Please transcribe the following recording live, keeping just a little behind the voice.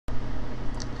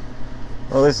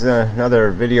Well, this is another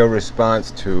video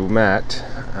response to Matt.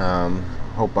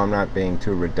 Hope I'm not being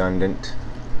too redundant.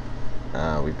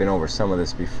 We've been over some of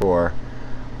this before,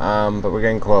 but we're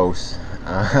getting close.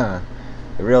 The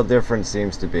real difference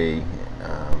seems to be,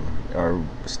 or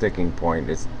sticking point,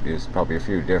 there's probably a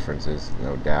few differences,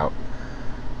 no doubt,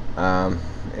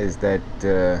 is that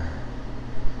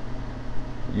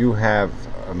you have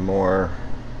a more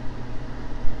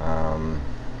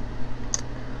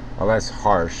a less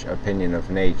harsh opinion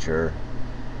of nature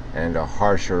and a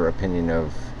harsher opinion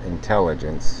of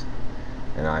intelligence,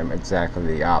 and I'm exactly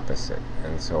the opposite,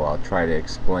 and so I'll try to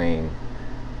explain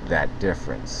that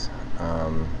difference.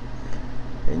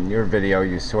 In your video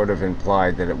you sort of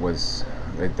implied that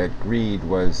that greed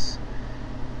was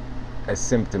a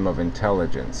symptom of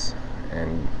intelligence,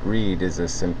 and greed is a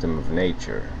symptom of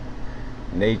nature.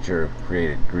 Nature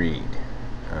created greed.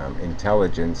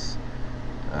 Intelligence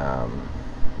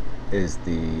is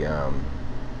the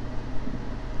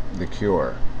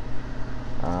cure.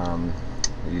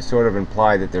 You sort of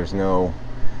imply that there's no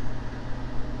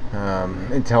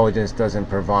intelligence doesn't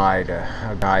provide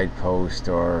a guidepost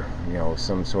or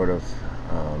some sort of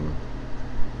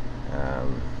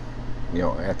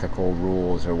ethical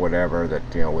rules or whatever,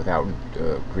 that without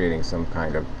creating some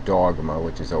kind of dogma,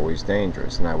 which is always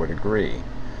dangerous, and I would agree.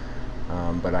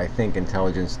 But I think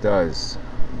intelligence does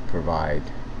provide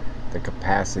the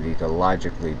capacity to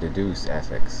logically deduce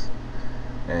ethics,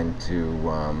 and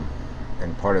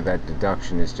and part of that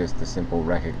deduction is just the simple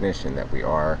recognition that we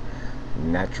are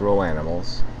natural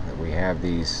animals, that we have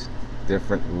these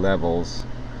different levels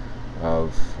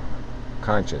of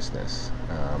consciousness,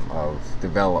 of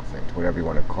development, whatever you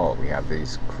want to call it. We have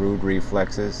these crude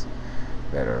reflexes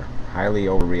that are highly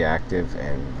overreactive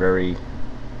and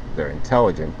they're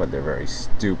intelligent, but they're very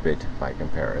stupid by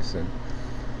comparison.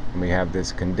 And we have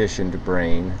this conditioned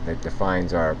brain that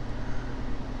defines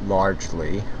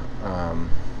largely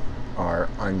our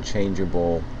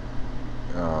unchangeable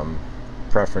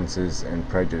preferences and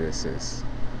prejudices.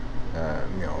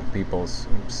 People's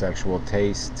sexual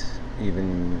taste,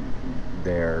 even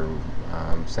their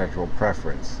sexual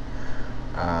preference,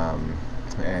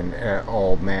 and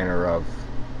all manner of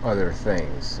other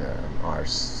things. Our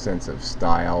sense of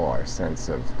style, our sense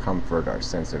of comfort, our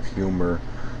sense of humor.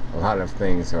 A lot of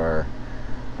things are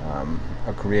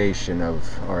a creation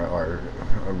of, or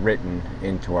written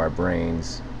into our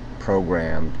brains,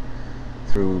 programmed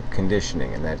through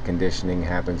conditioning, and that conditioning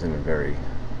happens in a very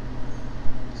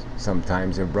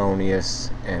sometimes erroneous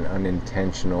and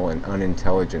unintentional and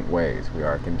unintelligent ways. We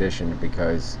are conditioned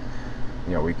because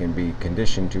we can be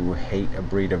conditioned to hate a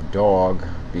breed of dog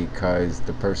because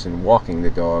the person walking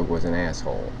the dog was an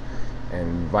asshole,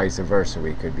 and vice versa.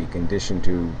 We could be conditioned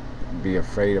to be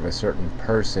afraid of a certain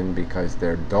person because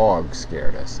their dog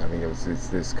scared us. I mean, it's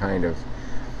this kind of,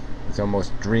 it's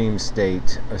almost dream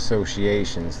state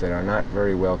associations that are not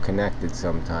very well connected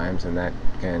sometimes, and that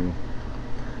can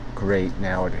create,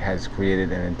 now it has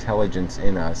created an intelligence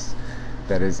in us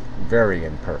that is very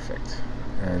imperfect.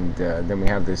 And then we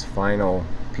have this final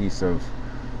piece of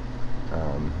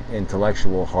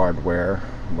intellectual hardware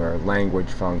where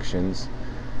language functions,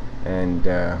 and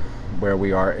where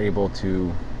we are able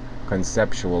to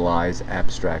conceptualize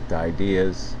abstract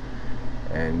ideas,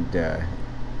 and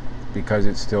because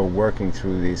it's still working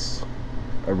through this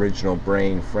original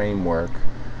brain framework,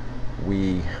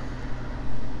 we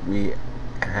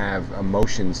have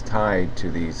emotions tied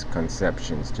to these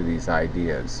conceptions, to these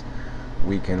ideas.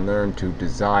 We can learn to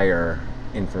desire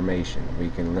information. We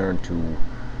can learn to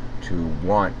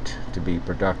want to be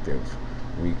productive.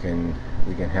 We can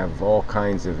have all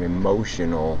kinds of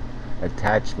emotional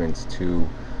attachments to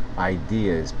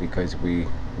ideas because we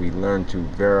learn to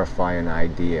verify an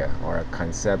idea or a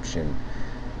conception,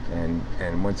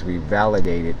 and once we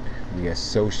validate it, we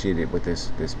associate it with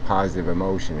this positive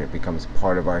emotion. It becomes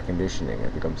part of our conditioning.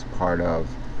 It becomes part of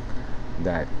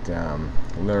that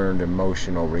learned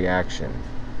emotional reaction.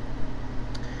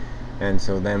 And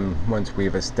so then once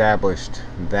we've established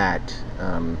that,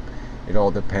 it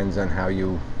all depends on how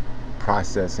you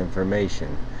process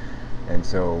information. And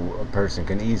so a person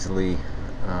can easily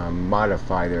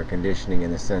modify their conditioning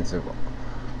in the sense of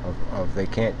they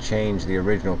can't change the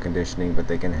original conditioning, but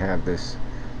they can have this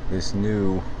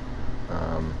new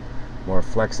more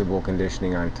flexible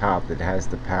conditioning on top that has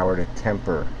the power to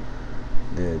temper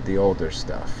the older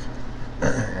stuff.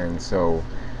 And so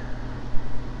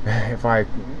if I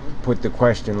put the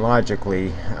question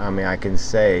logically, I mean, I can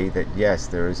say that yes,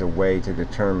 there is a way to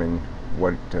determine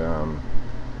what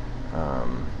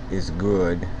is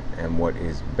good and what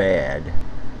is bad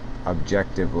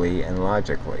objectively and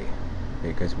logically,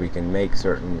 because we can make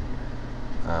certain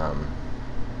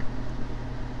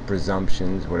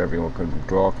presumptions, whatever you want to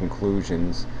draw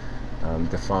conclusions,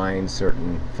 define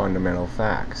certain fundamental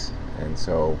facts. And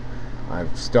so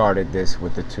I've started this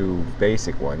with the two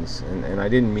basic ones, and I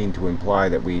didn't mean to imply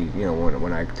that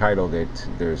when I titled it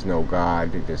 "There's No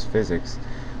God, Just Physics,"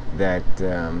 that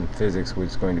physics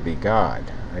was going to be God.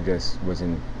 I just was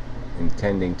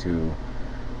intending to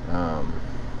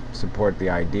support the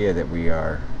idea that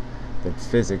that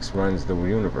physics runs the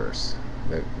universe,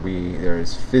 that there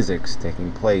is physics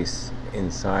taking place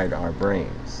inside our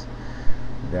brains.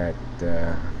 That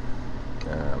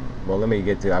well,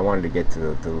 I wanted to get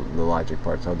to the logic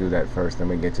part, so I'll do that first. Then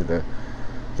we get to the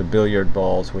billiard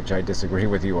balls, which I disagree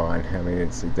with you on. I mean,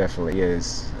 it definitely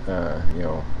is,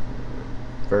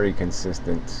 very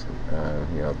consistent.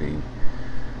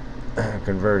 The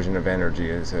conversion of energy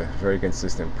is a very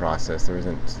consistent process. There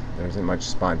isn't much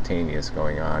spontaneous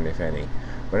going on, if any.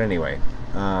 But anyway,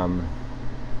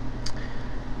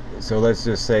 so let's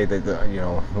just say that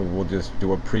we'll just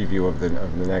do a preview of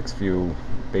the next few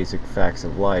basic facts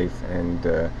of life, and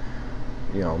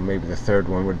maybe the third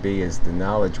one would be is the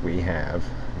knowledge we have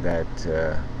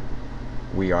that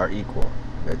we are equal,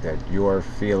 that your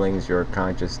feelings, your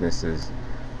consciousness is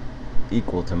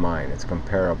equal to mine. It's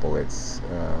comparable. It's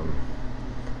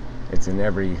in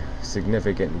every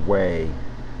significant way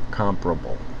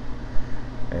comparable.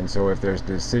 And so if there's a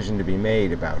decision to be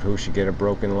made about who should get a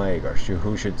broken leg, or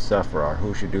who should suffer, or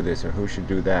who should do this, or who should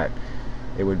do that,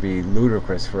 it would be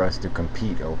ludicrous for us to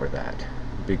compete over that,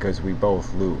 because we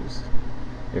both lose.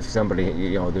 If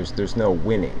somebody, there's no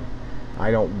winning.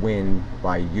 I don't win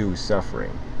by you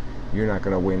suffering. You're not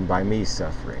going to win by me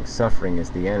suffering. Suffering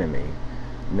is the enemy,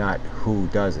 not who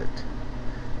does it.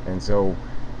 And so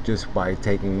just by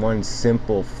taking one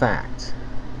simple fact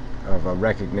of a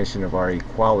recognition of our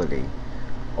equality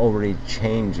already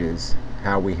changes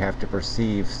how we have to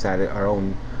perceive our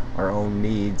own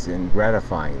needs and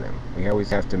gratifying them. We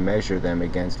always have to measure them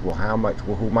against,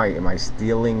 am I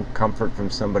stealing comfort from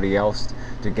somebody else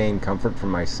to gain comfort for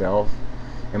myself?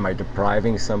 Am I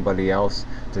depriving somebody else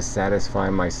to satisfy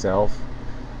myself?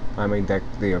 I mean,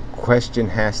 the question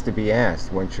has to be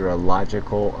asked. Once you're a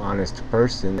logical, honest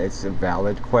person, it's a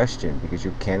valid question, because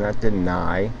you cannot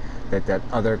deny that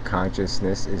other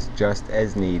consciousness is just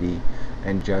as needy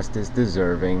and just as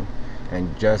deserving,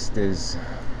 and just as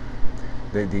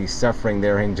the suffering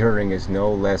they're enduring is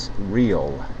no less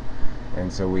real.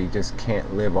 And so we just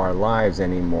can't live our lives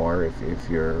anymore. If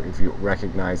you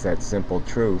recognize that simple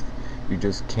truth, you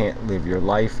just can't live your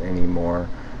life anymore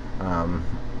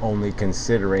only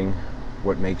considering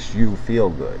what makes you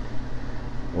feel good,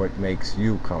 what makes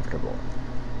you comfortable,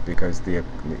 because the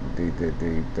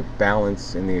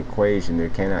balance in the equation,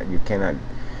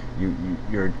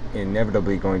 you're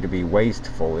inevitably going to be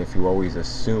wasteful if you always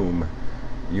assume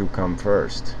you come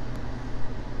first.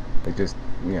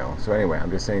 So anyway, I'm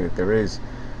just saying that there is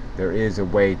a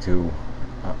way to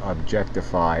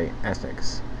objectify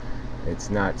ethics.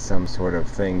 It's not some sort of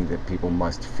thing that people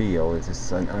must feel. It's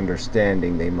just an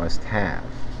understanding they must have.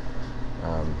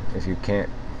 If you can't,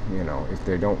 if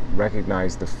they don't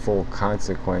recognize the full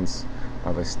consequence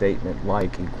of a statement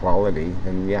like equality,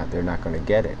 then yeah, they're not going to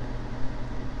get it.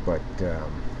 But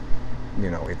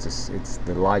it's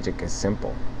the logic is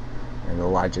simple, and the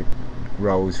logic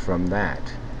grows from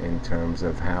that in terms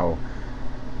of how,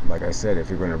 like I said, if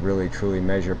you're going to really truly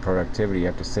measure productivity, you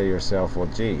have to say to yourself, well,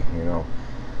 gee,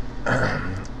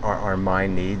 are my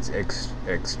needs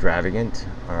extravagant?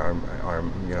 Are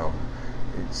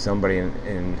somebody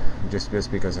in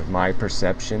just because of my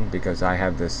perception, because I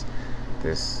have this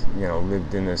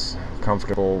lived in this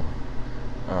comfortable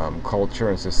culture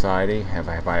and society,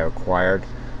 have I acquired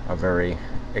a very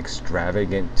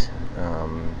extravagant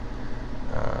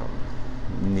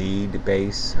need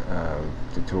base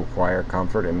to acquire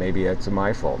comfort? And maybe that's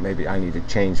my fault. Maybe I need to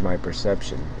change my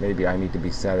perception. Maybe I need to be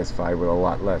satisfied with a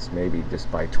lot less. Maybe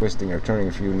just by twisting or turning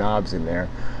a few knobs in there,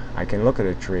 I can look at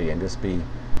a tree and just be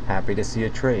happy to see a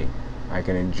tree. I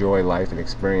can enjoy life and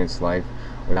experience life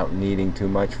without needing too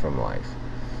much from life.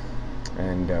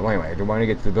 And anyway, I don't want to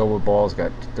get to the billiard balls.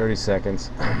 Got 30 seconds.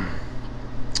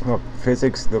 Look,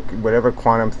 physics, whatever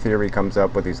quantum theory comes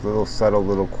up with these little subtle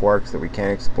little quirks that we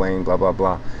can't explain, blah blah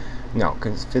blah. No,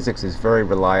 because physics is very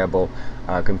reliable.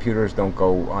 Computers don't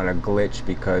go on a glitch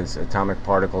because atomic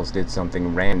particles did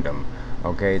something random.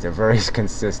 Okay, they're very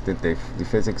consistent. The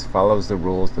physics follows the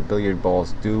rules. The billiard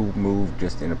balls do move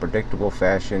just in a predictable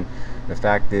fashion. The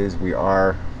fact is, we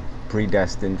are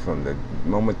predestined from the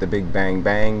moment the Big Bang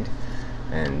banged,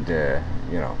 and the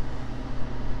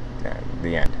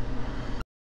end.